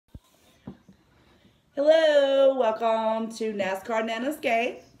Hello, welcome to NASCAR Nana's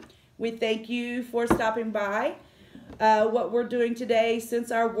Game. We thank you for stopping by. What we're doing today,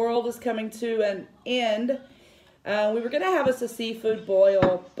 since our world is coming to an end, we were going to have us a seafood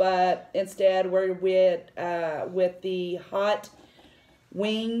boil, but instead we're with the hot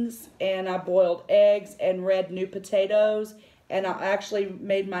wings, and I boiled eggs and red new potatoes, and I actually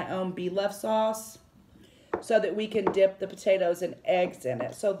made my own beef sauce so that we can dip the potatoes and eggs in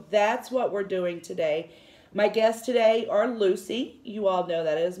it. So that's what we're doing today. My guests today are Lucy. You all know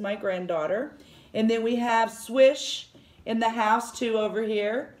that is my granddaughter. And then we have Swish in the house too over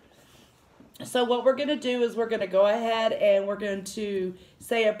here. So what we're going to do is we're going to go ahead and we're going to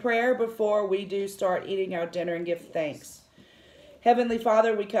say a prayer before we do start eating our dinner and give thanks. Heavenly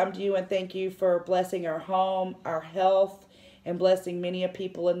Father, we come to you and thank you for blessing our home, our health, and blessing many of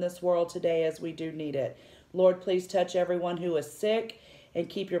people in this world today as we do need it. Lord, please touch everyone who is sick and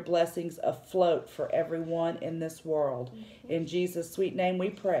keep your blessings afloat for everyone in this world. In Jesus' sweet name we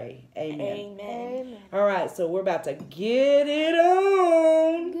pray. Amen. Amen. All right, so we're about to get it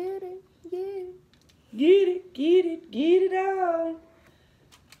on. Get it, get it. Get it on.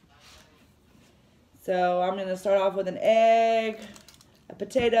 So I'm going to start off with an egg, a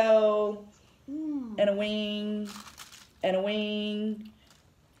potato, and a wing, and a wing.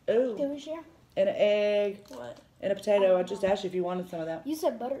 Ooh. Can we share? And an egg. What? And a potato. I just asked you if you wanted some of that. You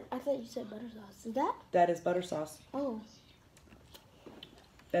said butter. I thought you said butter sauce. Is that? That is butter sauce. Oh.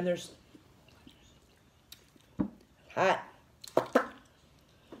 Then there's hot.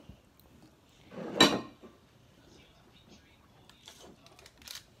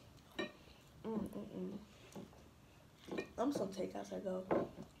 I'm just gonna take as I go.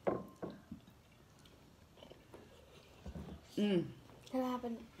 What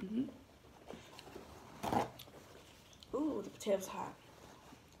happened? Ooh, the potato's hot.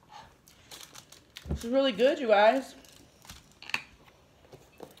 This is really good, you guys.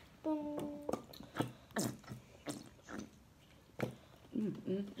 Boom.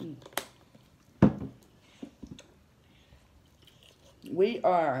 We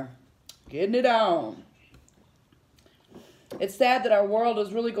are getting it on. It's sad that our world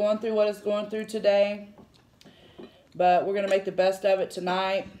is really going through what it's going through today, but we're going to make the best of it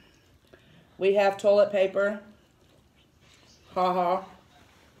tonight. We have toilet paper. Ha ha.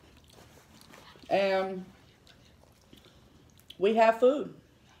 And we have food.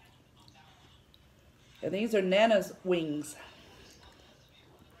 And these are Nana's wings.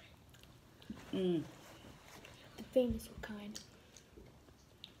 The famous kind.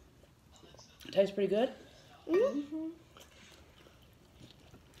 Tastes pretty good.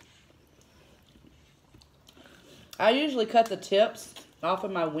 I usually cut the tips off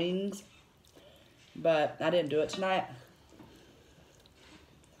of my wings, but I didn't do it tonight.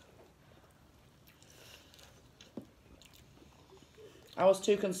 I was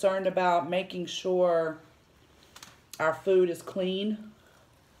too concerned about making sure our food is clean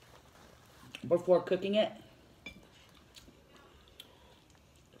before cooking it.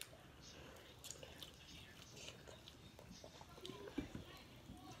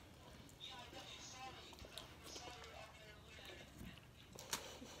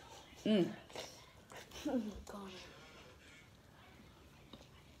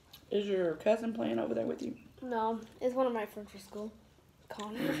 Is your cousin playing over there with you? No, it's one of my friends from school.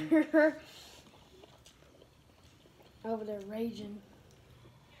 Connor. Over there raging.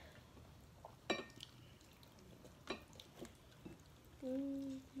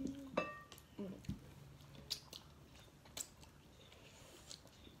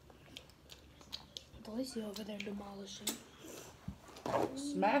 Delisi over there demolishing.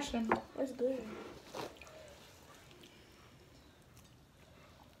 Smash them. That's good.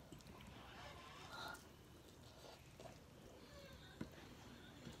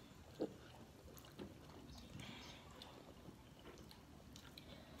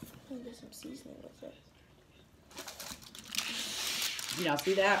 Get some seasoning with it. Y'all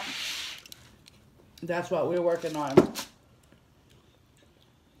see that? That's what we're working on.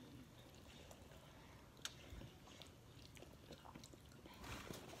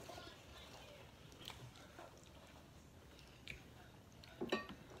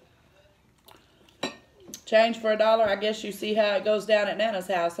 Change for $1. I guess you see how it goes down at Nana's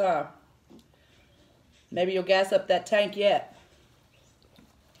house, huh? Maybe you'll gas up that tank yet.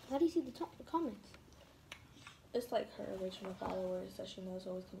 How do you see the comments? It's like her original followers that she knows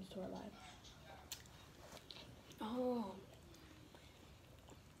always comes to her live. Oh.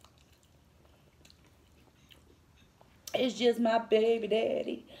 It's just my baby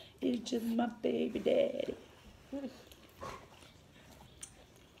daddy. It's just my baby daddy.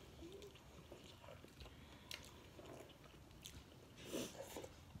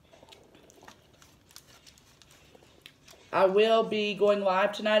 I will be going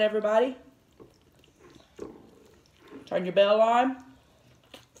live tonight, everybody. Turn your bell on.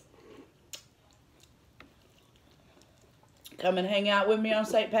 Come and hang out with me on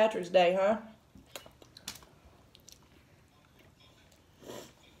St. Patrick's Day, huh?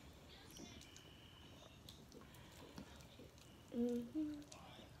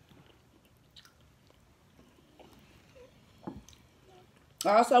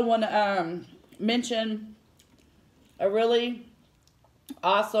 I also want to mention a really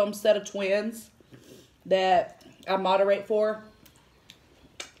awesome set of twins that I moderate for.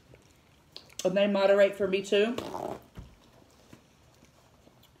 And they moderate for me too.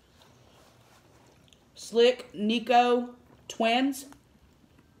 Slick Nico twins.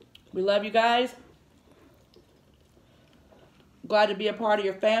 We love you guys. Glad to be a part of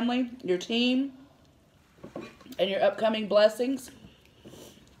your family, your team, and your upcoming blessings.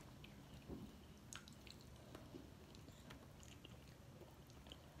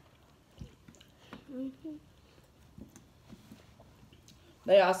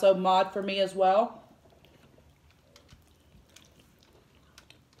 They also mod for me as well.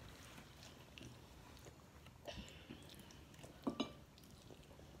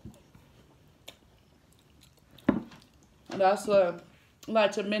 And also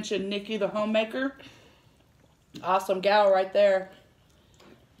like to mention Nikki the homemaker. Awesome gal right there.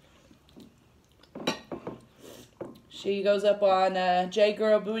 She goes up on J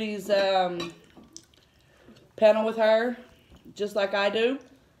Girl Booty's panel with her, just like I do.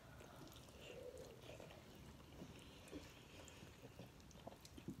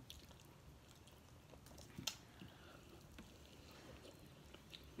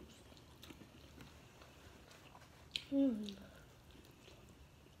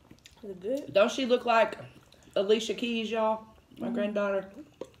 Is it good? Don't she look like Alicia Keys, y'all? My granddaughter.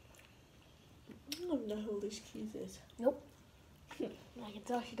 I don't know who Alicia Keys is. Nope. I can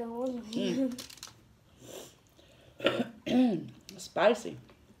tell she don't want me. Spicy.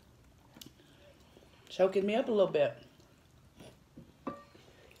 Choking me up a little bit.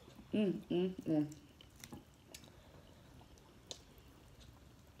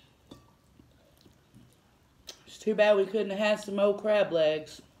 It's too bad we couldn't have had some old crab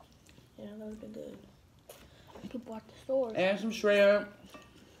legs. Yeah, that would have been good. People at the store. And some shrimp.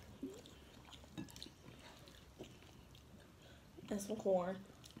 And some corn.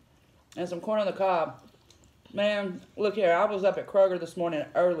 And some corn on the cob. Man, look here. I was up at Kroger this morning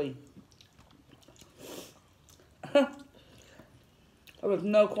early. There was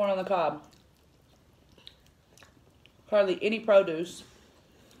no corn on the cob. Hardly any produce.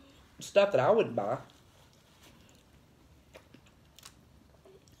 Stuff that I wouldn't buy.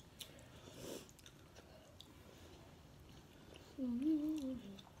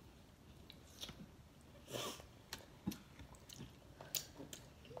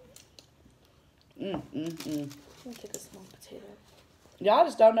 I'm gonna take a smoked potato. Y'all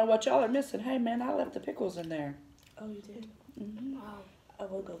just don't know what y'all are missing. Hey, man, I left the pickles in there. Oh, you did? Wow. I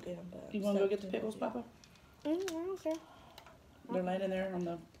will go get them, but You want to go get the pickles, Papa? I don't care. They're laying in there on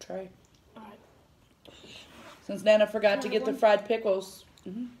the tray. Alright. Since Nana forgot to get the fried pickles.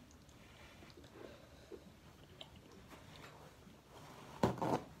 my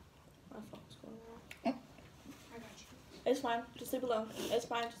phone's going off. I got you. It's fine. Just leave it alone. It's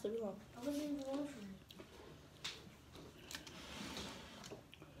fine. Just leave it alone. I wasn't even going for it.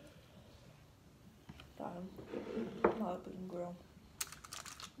 Fine. I'm not and grill.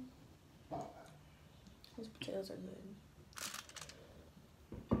 These potatoes are good.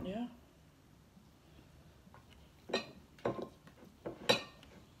 Yeah.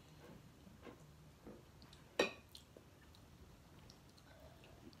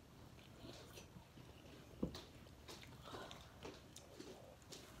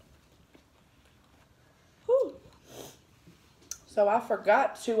 Whew. So I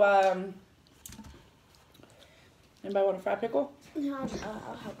forgot to, anybody want a fried pickle? Yeah, I'll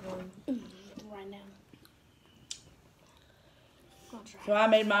have one. right now. I'll try. So I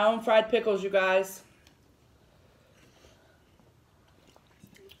made my own fried pickles, you guys.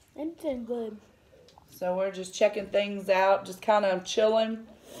 Them taste good. So we're just checking things out, just kind of chilling.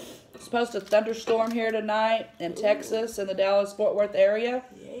 It's supposed to thunderstorm here tonight in Texas, in the Dallas-Fort Worth area.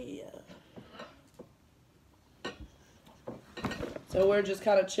 Yeah. So we're just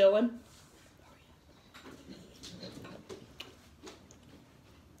kind of chilling.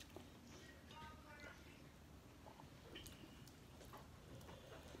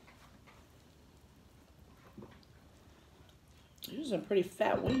 These are some pretty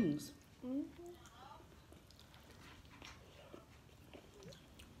fat wings.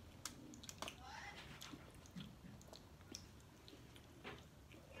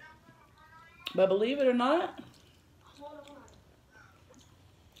 But believe it or not,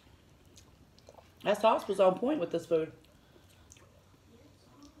 that sauce was on point with this food.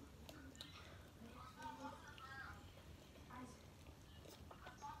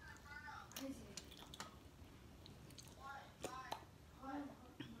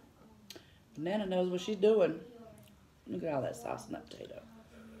 Nana knows what she's doing. Look at all that sauce in that potato.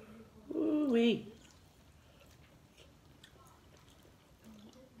 Ooh-wee.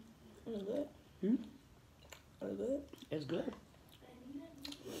 Is it good? Hmm? Is it good? It's good.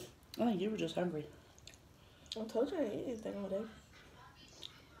 I think you were just hungry. I told you I didn't eat anything all day.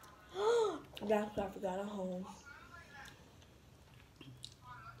 That's what I forgot at home.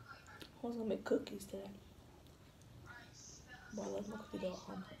 I was gonna make cookies today. But I left my cookie dough at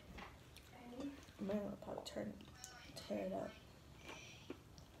home. Man, I'll probably tear it up.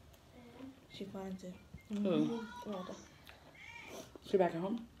 She finds it. Who? Amanda. She back at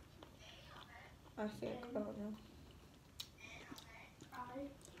home? I think. I don't know.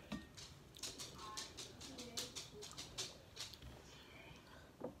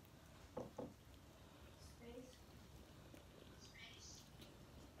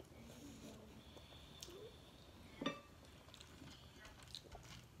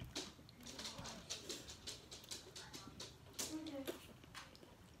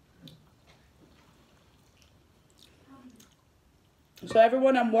 So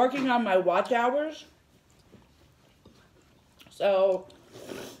everyone, I'm working on my watch hours. So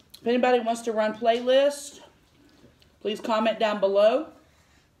if anybody wants to run playlists, please comment down below.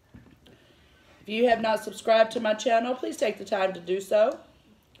 If you have not subscribed to my channel, please take the time to do so.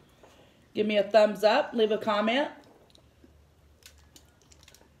 Give me a thumbs up, leave a comment.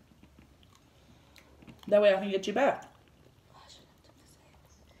 That way I can get you back.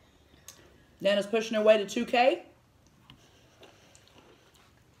 Nana's pushing her way to 2K.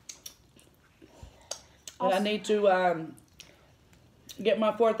 And I need to get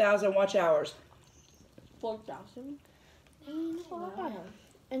my 4,000 watch hours. 4,000?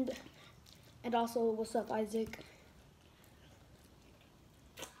 And also, what's up, Isaac?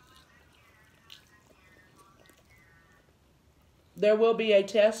 There will be a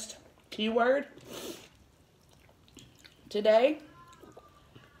test keyword today.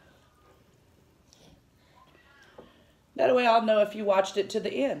 That way I'll know if you watched it to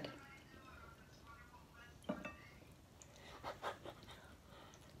the end.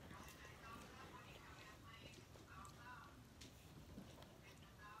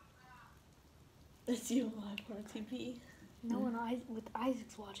 It's you live on TV. No one with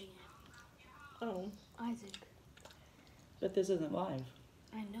Isaac's watching it. Oh. Isaac. But this isn't live.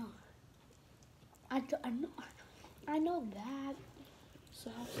 I know. I know that.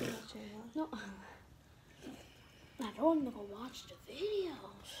 So how's she watching that? No. I don't want to go watch the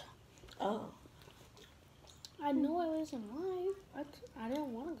videos. Oh. I know I wasn't live. I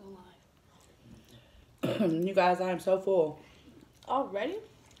didn't want to go live. You guys, I am so full. Already?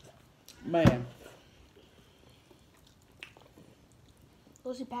 Man.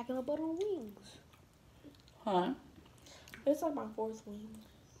 Was he packing up on wings? Huh? It's like my 4th wing.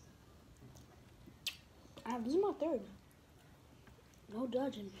 This is my 3rd. No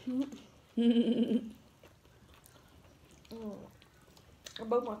judging. I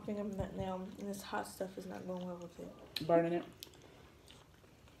broke my finger now, and this hot stuff is not going well with it. Burning it.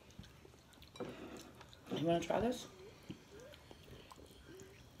 You want to try this?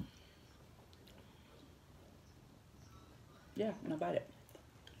 Yeah, I'm gonna bite it.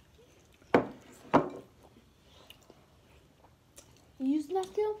 You using that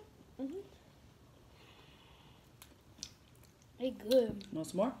still? Mm-hmm. They good. Want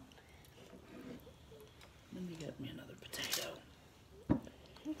some more? Let me get me another potato.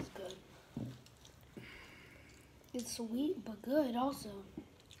 It's good. It's sweet but good also.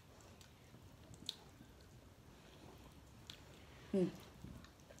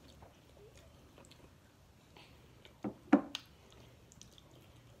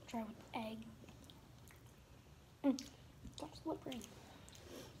 Try with egg. Stop slippery.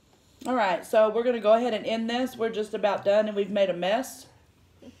 All right, so we're going to go ahead and end this. We're just about done and we've made a mess.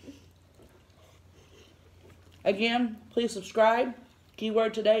 Again, please subscribe.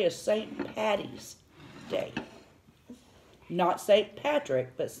 Keyword today is St. Patty's Day. Not St.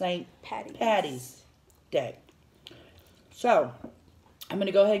 Patrick, but St. Patty's Day. So, I'm going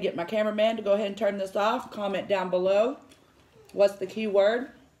to go ahead and get my cameraman to go ahead and turn this off. Comment down below. What's the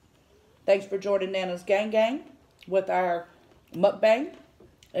keyword? Thanks for joining Nana's Gang with our mukbang.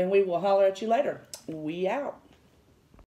 And we will holler at you later. We out.